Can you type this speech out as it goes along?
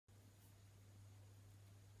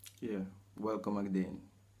Yeah, welcome again.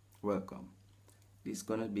 Welcome. This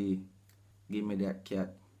gonna be Give Me That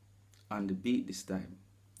Cat on the beat this time.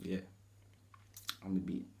 Yeah, on the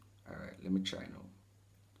beat. Alright, let me try now.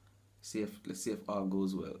 Let's see if all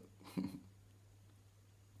goes well.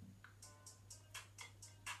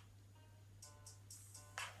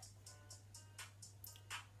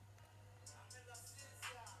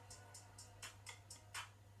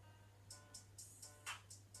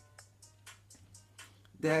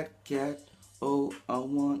 That cat, oh I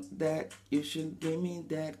want that. You should give me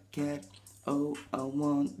that cat. Oh I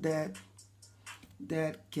want that.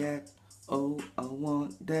 That cat, oh I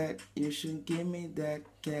want that. You should give me that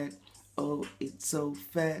cat. Oh it's so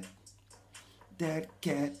fat. That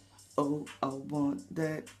cat, oh I want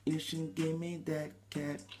that. You should give me that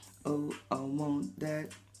cat. Oh I want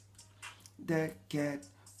that. That cat,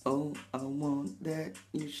 oh I want that.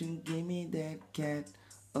 You should give me that cat.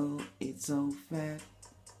 Oh it's so fat.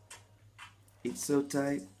 It's so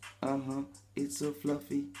tight. Uh-huh. It's so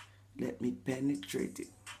fluffy. Let me penetrate it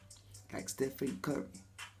like Stephen Curry.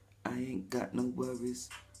 I ain't got no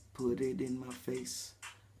worries. Put it in my face.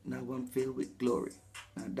 Now I'm filled with glory.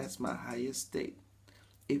 Now that's my highest state.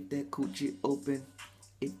 If that coochie open,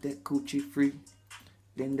 if that coochie free,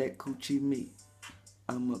 then that coochie me.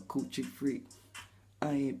 I'm a coochie freak.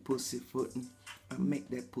 I ain't pussyfootin'. I make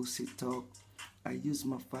that pussy talk. I use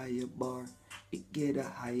my fire bar. It get a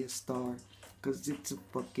higher star. Cause it's a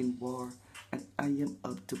fucking war. And I am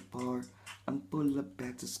up to par. I'm full of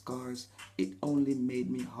battle scars. It only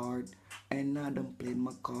made me hard. And I done played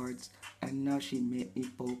my cards. And now she made me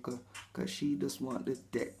poker. Cause she just want the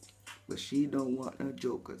deck. But she don't want no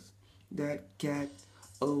jokers. That cat,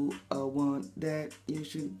 oh I want that. You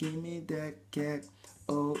should give me that cat.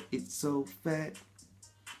 Oh it's so fat.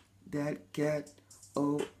 That cat,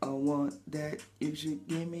 oh I want that. You should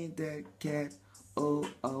give me that cat. Oh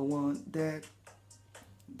I want that.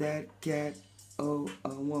 That cat, oh I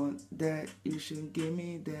want that. You should give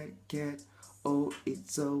me that cat. Oh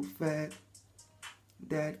it's so fat.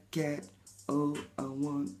 That cat, oh I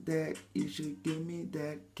want that. You should give me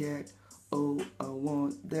that cat. Oh I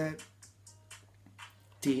want that.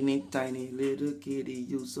 Teeny tiny little kitty,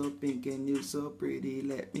 you so pink and you so pretty.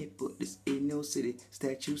 Let me put this in your city.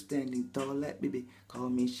 Statue standing tall like baby. Call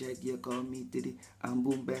me Shaggy, call me Diddy. I'm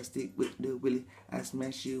bombastic with the willy. I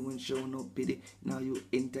smash you and show no pity. Now you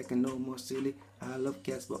ain't taking no more silly. I love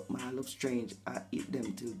cats but my love strange. I eat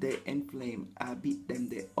them till they inflame. I beat them,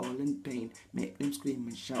 they all in pain. Make them scream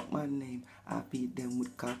and shout my name. I beat them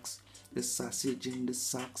with cocks. The sausage in the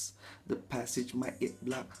socks. The passage might get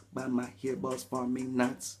blocked by my hairballs forming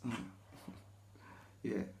knots.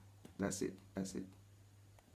 Yeah, that's it. That's it.